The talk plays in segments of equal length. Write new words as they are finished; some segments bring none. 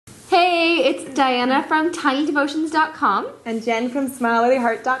it's Diana from tinydevotions.com. And Jen from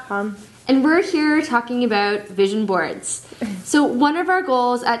smilewithyourheart.com. And we're here talking about vision boards. So one of our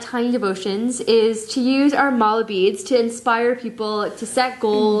goals at Tiny Devotions is to use our mala beads to inspire people to set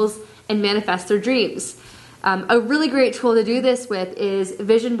goals and manifest their dreams. A really great tool to do this with is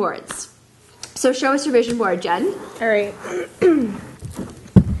vision boards. So show us your vision board, Jen. All right.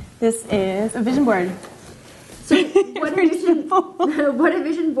 This is a vision board. So what a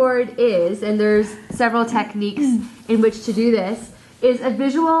vision board is, and there's several techniques in which to do this, is a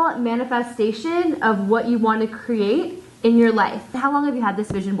visual manifestation of what you want to create in your life. How long have you had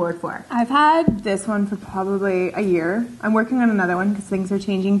this vision board for? I've had this one for probably a year. I'm working on another one because things are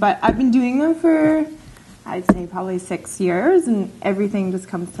changing, but I've been doing them for, I'd say, probably 6 years, and everything just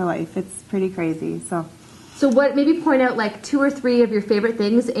comes to life. It's pretty crazy. So what, maybe point out like 2 or 3 of your favorite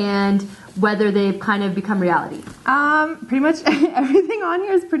things and whether they've kind of become reality. Pretty much everything on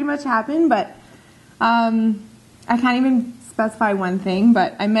here has pretty much happened, but I can't even specify one thing,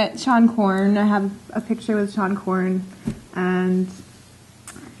 but I met Sean Corn. I have a picture with Sean Corn, and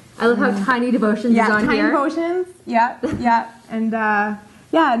I love how Tiny Devotions is on Tiny here. Devotions, yeah, and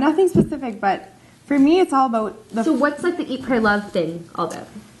yeah, nothing specific, but for me, it's all about So what's like the Eat, Pray, Love thing all about?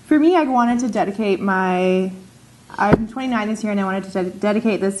 For me, I wanted to dedicate I'm 29 this year, and I wanted to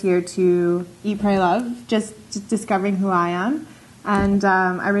dedicate this year to Eat, Pray, Love, just discovering who I am, and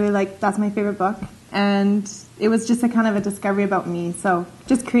I really that's my favorite book, and it was just a kind of a discovery about me, so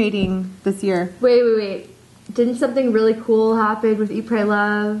just creating this year. Wait. Didn't something really cool happen with Eat, Pray,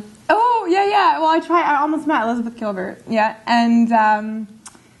 Love? Oh, yeah. Well, I almost met Elizabeth Gilbert, and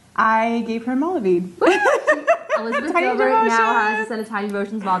I gave her a mala bead. Elizabeth Gilbert now has a set of Tiny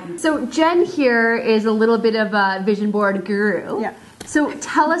Devotions mala beads. So Jen here is a little bit of a vision board guru. Yeah. So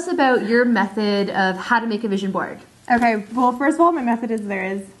tell us about your method of how to make a vision board. Okay, well, first of all, my method is there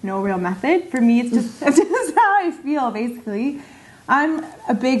is no real method. For me, it's just how I feel, basically. I'm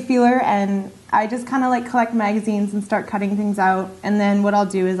a big feeler, and I just kind of collect magazines and start cutting things out, and then what I'll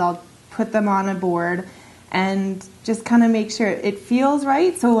do is I'll put them on a board and just kind of make sure it feels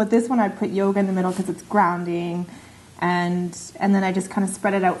right. So with this one, I'd put yoga in the middle because it's grounding, and then I just kind of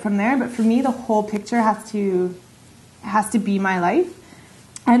spread it out from there. But for me, the whole picture has to be my life.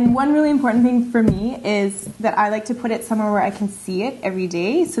 And one really important thing for me is that I like to put it somewhere where I can see it every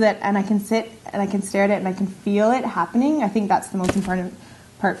day, and I can sit and I can stare at it and I can feel it happening. I think that's the most important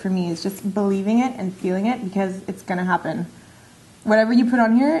part for me, is just believing it and feeling it, because it's going to happen. Whatever you put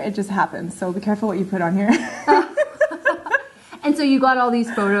on here, it just happens. So be careful what you put on here. And so you got all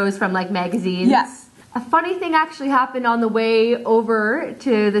these photos from magazines. Yes. A funny thing actually happened on the way over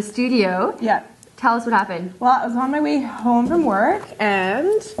to the studio. Yeah. Tell us what happened. Well, I was on my way home from work,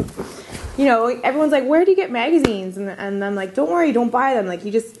 and everyone's like, "Where do you get magazines?" And I'm like, "Don't worry, don't buy them.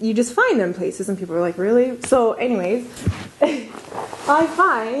 You just find them places." And people are like, "Really?" So, anyways, I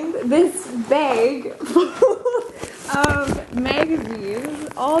find this bag full of magazines,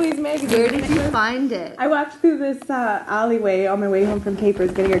 all these magazines. Where did you find it? I walked through this alleyway on my way home from Capers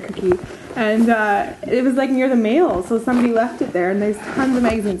getting a cookie, and it was near the mail, so somebody left it there, and there's tons of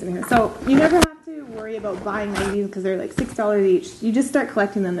magazines in here. So you never have to worry about buying magazines because they're $6 each. You just start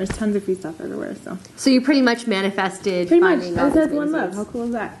collecting them. There's tons of free stuff everywhere. So you pretty much manifested finding all these magazines. It says one love. How cool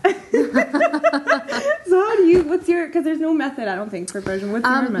is that? So what's your, because there's no method, I don't think, for version. What's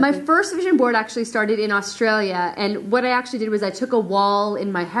your method? My first vision board actually started in Australia, and what I actually did was I took a wall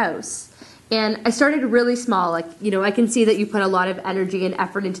in my house, and I started really small. I can see that you put a lot of energy and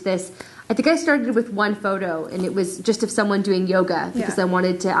effort into this. I think I started with one photo, and it was just of someone doing yoga, because I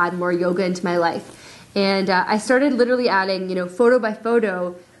wanted to add more yoga into my life. And I started literally adding, photo by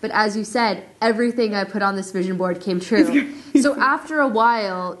photo, but as you said, everything I put on this vision board came true. So after a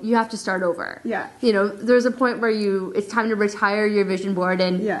while, you have to start over. Yeah. There's a point where it's time to retire your vision board,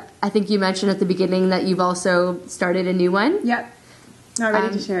 and I think you mentioned at the beginning that you've also started a new one. Yep. Not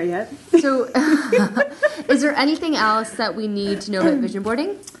ready to share it yet. So is there anything else that we need to know about vision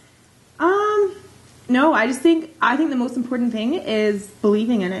boarding? No, I think the most important thing is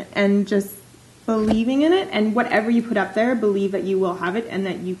believing in it, and just believing in it, and whatever you put up there, believe that you will have it and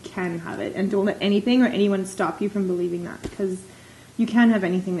that you can have it, and don't let anything or anyone stop you from believing that, because you can have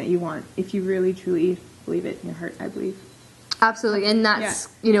anything that you want if you really truly believe it in your heart, I believe. Absolutely. And that's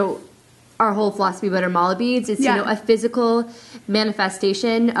our whole philosophy about our mala beads. It's a physical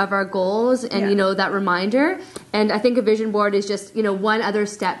manifestation of our goals, and that reminder. And I think a vision board is just one other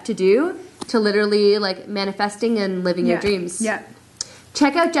step to do to literally manifesting and living your dreams.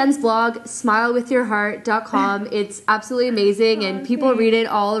 Check out Jenn's blog, smilewithyourheart.com. It's absolutely amazing, and people read it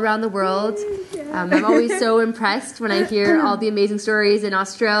all around the world. I'm always so impressed when I hear all the amazing stories in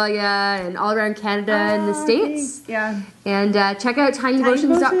Australia and all around Canada and the States. Thanks. Yeah. And check out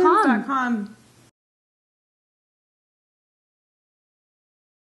tinydevotions.com. tinydevotions.com.